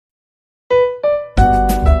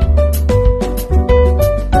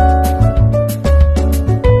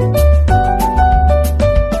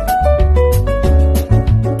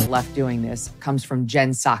this comes from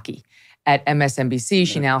Jen Psaki at MSNBC.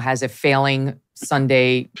 She now has a failing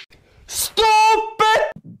Sunday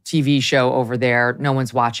TV show over there. No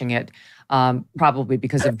one's watching it, probably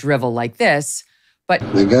because of drivel like this. But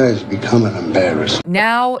the guy's becoming embarrassed.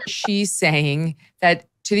 Now she's saying that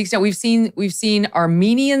to the extent we've seen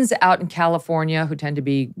Armenians out in California who tend to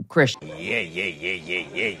be Christian.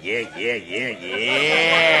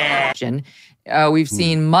 We've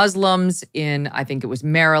seen Muslims in, I think it was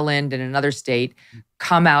Maryland and another state,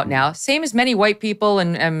 come out now. Same as many white people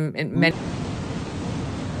and many.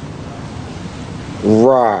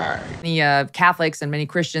 Right. Many Catholics and many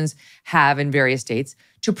Christians have in various states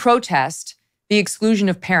to protest the exclusion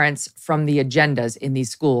of parents from the agendas in these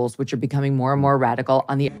schools, which are becoming more and more radical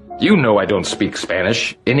on the You know I don't speak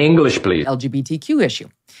Spanish. In English, please. LGBTQ issue.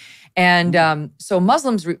 And so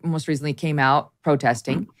Muslims most recently came out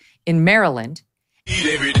protesting in Maryland.